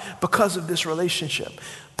God because of this relationship.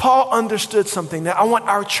 Paul understood something that I want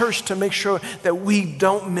our church to make sure that we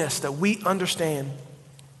don't miss, that we understand.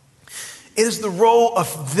 It is the role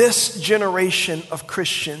of this generation of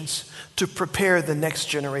Christians to prepare the next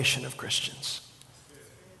generation of Christians.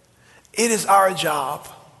 It is our job.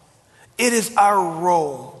 It is our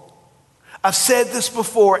role. I've said this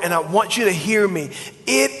before, and I want you to hear me.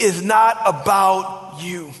 It is not about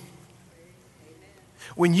you.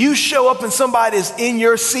 When you show up and somebody is in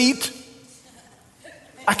your seat,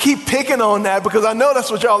 I keep picking on that because I know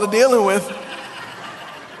that's what y'all are dealing with.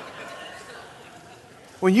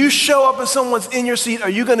 When you show up and someone's in your seat, are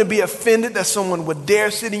you going to be offended that someone would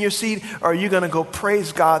dare sit in your seat? Or are you going to go,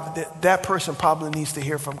 praise God, that person probably needs to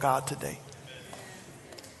hear from God today?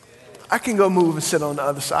 I can go move and sit on the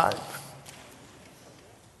other side.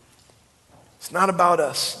 It's not about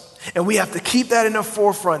us. And we have to keep that in the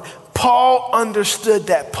forefront. Paul understood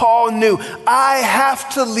that. Paul knew, I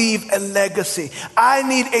have to leave a legacy. I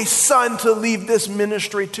need a son to leave this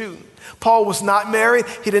ministry to. Paul was not married.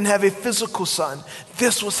 He didn't have a physical son.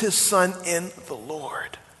 This was his son in the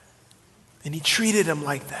Lord. And he treated him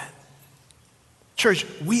like that. Church,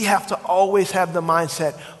 we have to always have the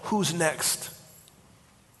mindset, who's next?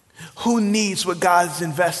 Who needs what God has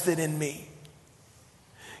invested in me?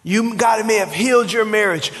 God may have healed your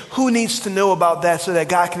marriage. Who needs to know about that so that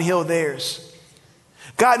God can heal theirs?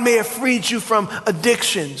 God may have freed you from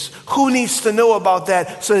addictions. Who needs to know about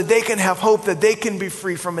that so that they can have hope that they can be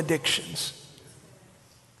free from addictions?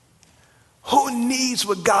 Who needs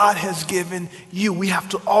what God has given you? We have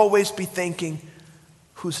to always be thinking,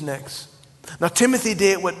 who's next? Now, Timothy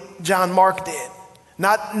did what John Mark did.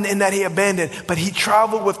 Not in that he abandoned, but he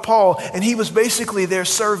traveled with Paul, and he was basically there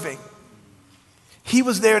serving. He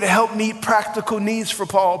was there to help meet practical needs for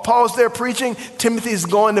Paul. Paul's there preaching. Timothy's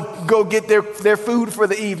going to go get their food for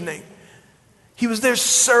the evening. He was there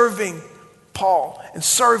serving Paul and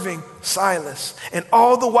serving Silas. And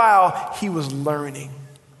all the while, he was learning.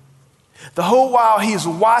 The whole while he's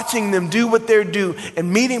watching them do what they're doing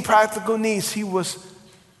and meeting practical needs, he was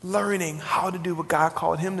learning how to do what God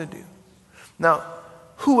called him to do. Now,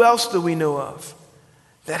 who else do we know of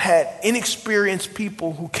that had inexperienced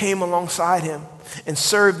people who came alongside him and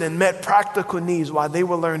served and met practical needs while they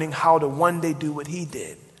were learning how to one day do what he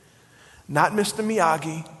did? Not Mr.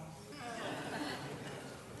 Miyagi.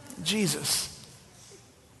 Jesus.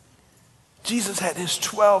 Jesus had his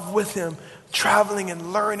 12 with him, traveling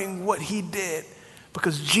and learning what he did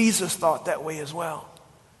because Jesus thought that way as well.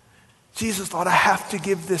 Jesus thought, I have to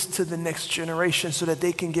give this to the next generation so that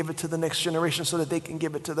they can give it to the next generation so that they can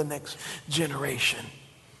give it to the next generation.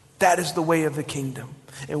 That is the way of the kingdom.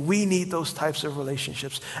 And we need those types of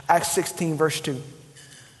relationships. Acts 16, verse 2.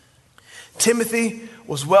 Timothy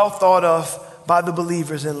was well thought of by the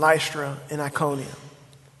believers in Lystra and Iconium.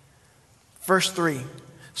 Verse 3.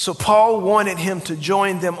 So Paul wanted him to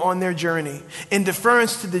join them on their journey. In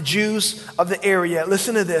deference to the Jews of the area,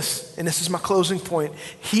 listen to this, and this is my closing point.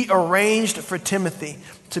 He arranged for Timothy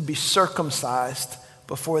to be circumcised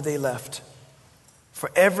before they left.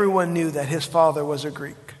 For everyone knew that his father was a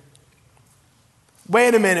Greek.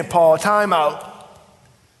 Wait a minute, Paul, time out.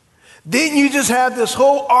 Didn't you just have this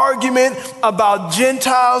whole argument about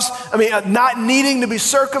Gentiles, not needing to be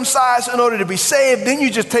circumcised in order to be saved? Didn't you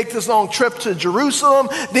just take this long trip to Jerusalem?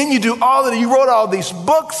 Didn't you do all of it? You wrote all these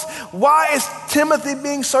books. Why is Timothy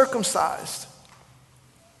being circumcised?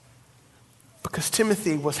 because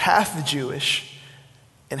Timothy was half Jewish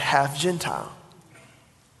and half Gentile.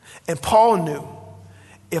 And Paul knew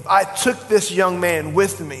if I took this young man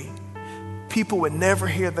with me, people would never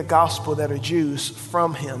hear the gospel that are Jews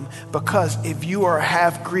from him, because if you are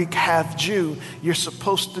half Greek, half Jew, you're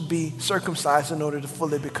supposed to be circumcised in order to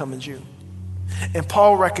fully become a Jew. And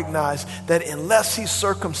Paul recognized that unless he's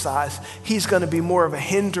circumcised, he's going to be more of a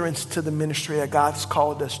hindrance to the ministry that God's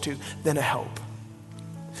called us to than a help.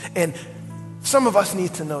 And some of us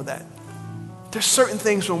need to know that. There's certain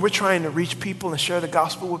things when we're trying to reach people and share the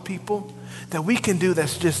gospel with people that we can do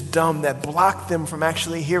that's just dumb, that block them from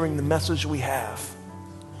actually hearing the message we have.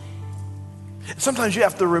 Sometimes you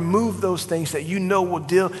have to remove those things that you know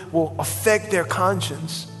will affect their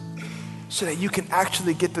conscience so that you can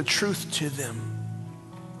actually get the truth to them.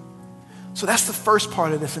 So that's the first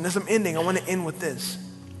part of this. And as I'm ending, I want to end with this.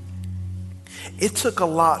 It took a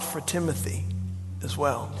lot for Timothy as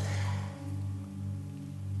well.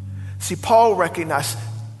 See, Paul recognized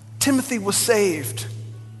Timothy was saved.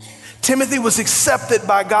 Timothy was accepted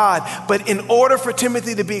by God. But in order for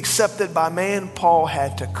Timothy to be accepted by man, Paul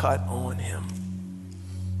had to cut on him.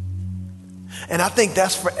 And I think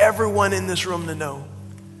that's for everyone in this room to know.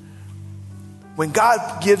 When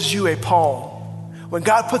God gives you a Paul, when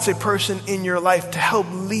God puts a person in your life to help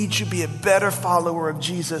lead you be a better follower of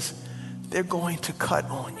Jesus, they're going to cut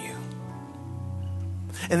on you.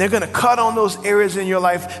 And they're going to cut on those areas in your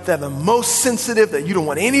life that are the most sensitive, that you don't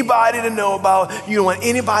want anybody to know about. You don't want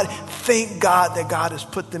anybody. Thank God that God has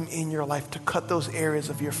put them in your life to cut those areas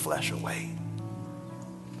of your flesh away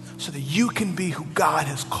so that you can be who God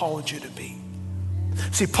has called you to be.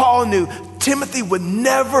 See, Paul knew Timothy would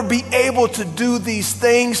never be able to do these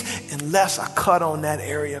things unless I cut on that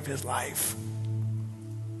area of his life.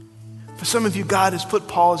 For some of you, God has put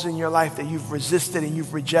Pauls in your life that you've resisted and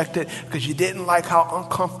you've rejected because you didn't like how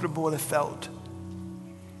uncomfortable it felt.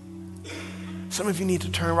 Some of you need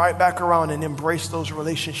to turn right back around and embrace those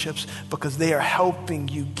relationships because they are helping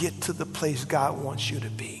you get to the place God wants you to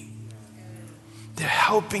be. They're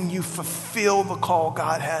helping you fulfill the call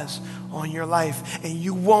God has on your life. And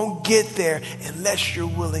you won't get there unless you're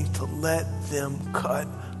willing to let them cut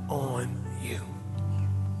on you.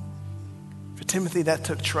 For Timothy, that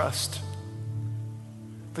took trust.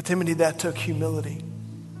 For Timothy, that took humility.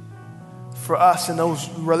 For us in those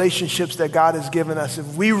relationships that God has given us,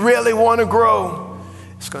 if we really want to grow,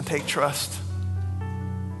 it's going to take trust.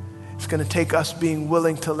 It's going to take us being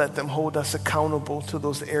willing to let them hold us accountable to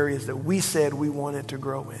those areas that we said we wanted to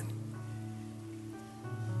grow in.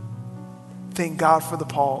 Thank God for the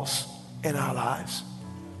Pauls in our lives.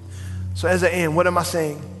 So as I end, what am I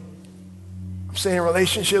saying? I'm saying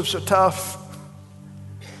relationships are tough.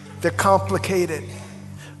 They're complicated.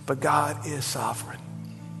 But God is sovereign.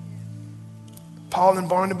 Paul and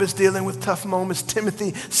Barnabas dealing with tough moments.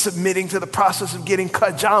 Timothy submitting to the process of getting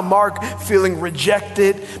cut. John Mark feeling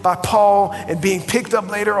rejected by Paul and being picked up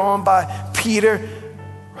later on by Peter.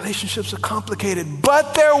 Relationships are complicated,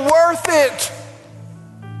 but they're worth it.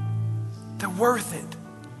 They're worth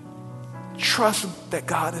it. Trust that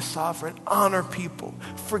God is sovereign. Honor people.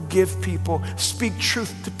 Forgive people. Speak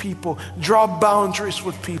truth to people. Draw boundaries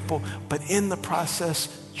with people. But in the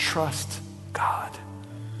process, trust God.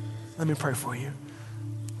 Let me pray for you.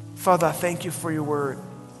 Father, I thank you for your word.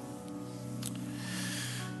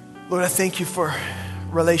 Lord, I thank you for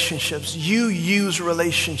relationships. You use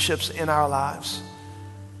relationships in our lives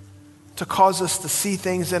to cause us to see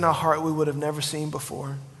things in our heart we would have never seen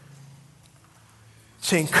before.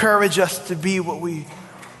 To encourage us to be what we've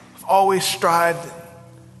always strived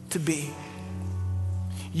to be.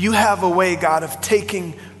 You have a way, God, of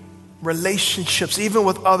taking relationships, even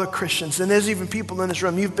with other Christians. And there's even people in this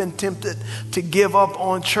room, you've been tempted to give up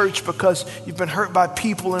on church because you've been hurt by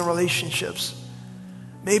people in relationships.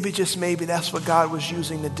 Maybe, just maybe, that's what God was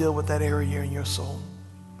using to deal with that area in your soul,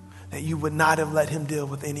 that you would not have let him deal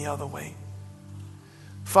with any other way.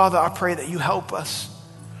 Father, I pray that you help us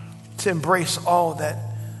to embrace all that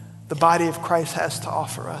the body of Christ has to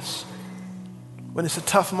offer us. When it's a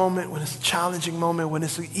tough moment, when it's a challenging moment, when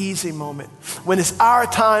it's an easy moment, when it's our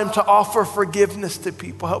time to offer forgiveness to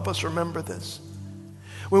people, help us remember this.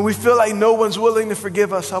 When we feel like no one's willing to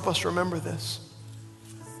forgive us, help us remember this.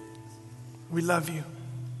 We love you.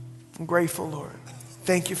 I'm grateful, Lord.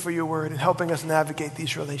 Thank you for your word and helping us navigate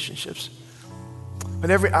these relationships.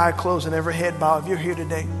 With every eye closed and every head bowed, if you're here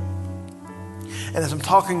today, and as I'm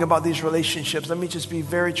talking about these relationships, let me just be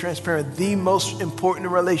very transparent. The most important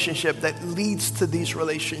relationship that leads to these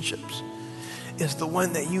relationships is the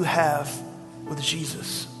one that you have with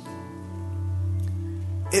Jesus.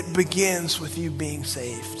 It begins with you being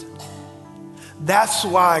saved. That's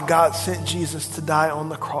why God sent Jesus to die on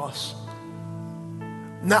the cross.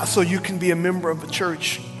 Not so you can be a member of a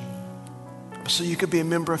church, but so you could be a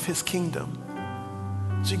member of his kingdom.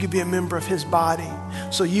 So you could be a member of his body.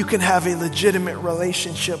 So you can have a legitimate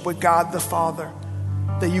relationship with God the Father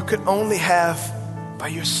that you could only have by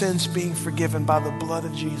your sins being forgiven by the blood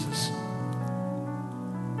of Jesus.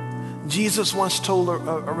 Jesus once told a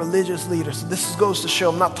religious leader, so this goes to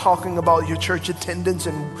show, I'm not talking about your church attendance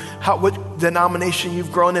and what denomination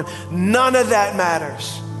you've grown in. None of that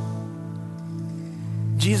matters.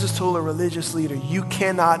 Jesus told a religious leader, you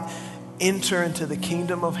cannot enter into the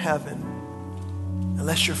kingdom of heaven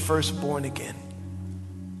unless you're first born again.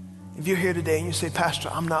 If you're here today and you say, Pastor,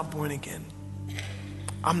 I'm not born again.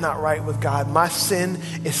 I'm not right with God. My sin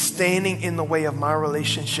is standing in the way of my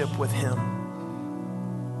relationship with him.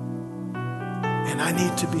 And I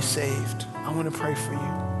need to be saved. I want to pray for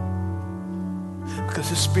you. Because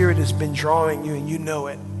his Spirit has been drawing you and you know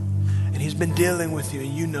it. And he's been dealing with you and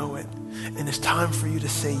you know it. And it's time for you to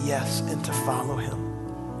say yes and to follow him.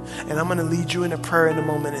 And I'm going to lead you in a prayer in a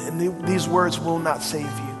moment. And these words will not save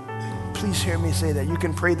you. Please hear me say that. You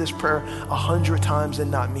can pray this prayer 100 times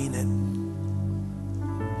and not mean it.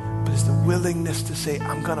 But it's the willingness to say,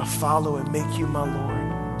 I'm going to follow and make you my Lord.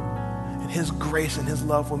 And his grace and his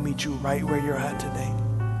love will meet you right where you're at today.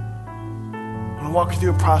 I'm going to walk you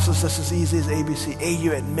through a process that's as easy as ABC. A,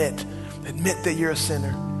 you admit that you're a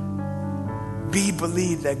sinner. B,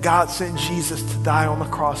 believe that God sent Jesus to die on the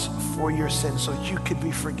cross for your sins so you could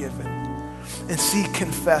be forgiven. And C,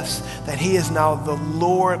 confess that he is now the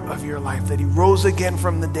Lord of your life, that he rose again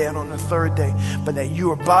from the dead on the third day, but that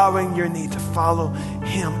you are bowing your knee to follow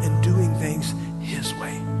him and doing things his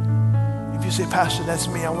way. If you say, Pastor, that's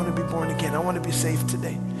me. I want to be born again. I want to be saved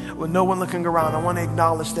today. With no one looking around, I want to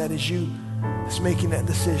acknowledge that it's you that's making that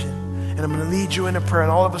decision. And I'm going to lead you in a prayer,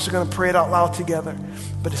 and all of us are going to pray it out loud together.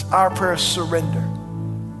 But it's our prayer of surrender.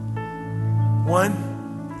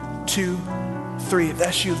 1, 2, 3. If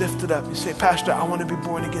that's you, lift it up. You say, Pastor, I want to be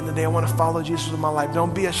born again today. I want to follow Jesus in my life.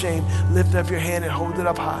 Don't be ashamed. Lift up your hand and hold it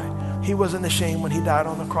up high. He wasn't ashamed when he died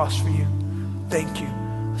on the cross for you. Thank you.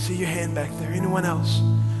 I see your hand back there. Anyone else?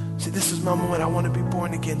 Say, this is my moment. I want to be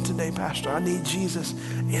born again today, Pastor. I need Jesus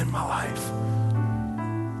in my life.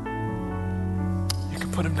 You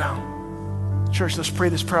can put him down. Church, let's pray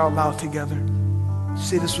this prayer out loud together.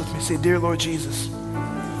 Say this with me. Say, dear Lord Jesus,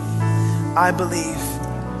 I believe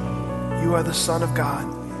you are the Son of God.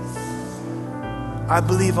 I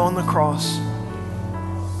believe on the cross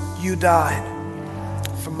you died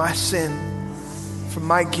for my sin, for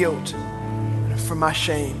my guilt, and for my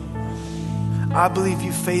shame. I believe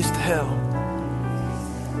you faced hell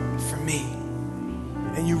for me,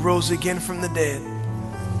 and you rose again from the dead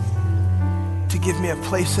to give me a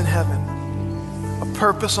place in heaven, a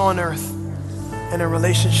purpose on earth, and a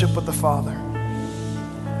relationship with the Father.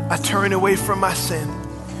 I turn away from my sin.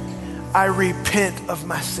 I repent of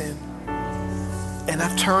my sin. And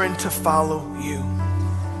I've turned to follow you.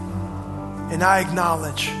 And I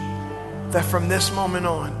acknowledge that from this moment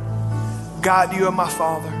on, God, you are my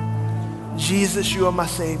Father. Jesus, you are my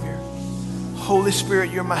Savior. Holy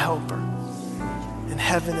Spirit, you're my helper. And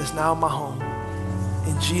heaven is now my home.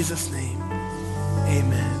 In Jesus' name,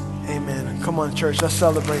 amen. Amen. Come on, church, let's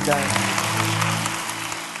celebrate that.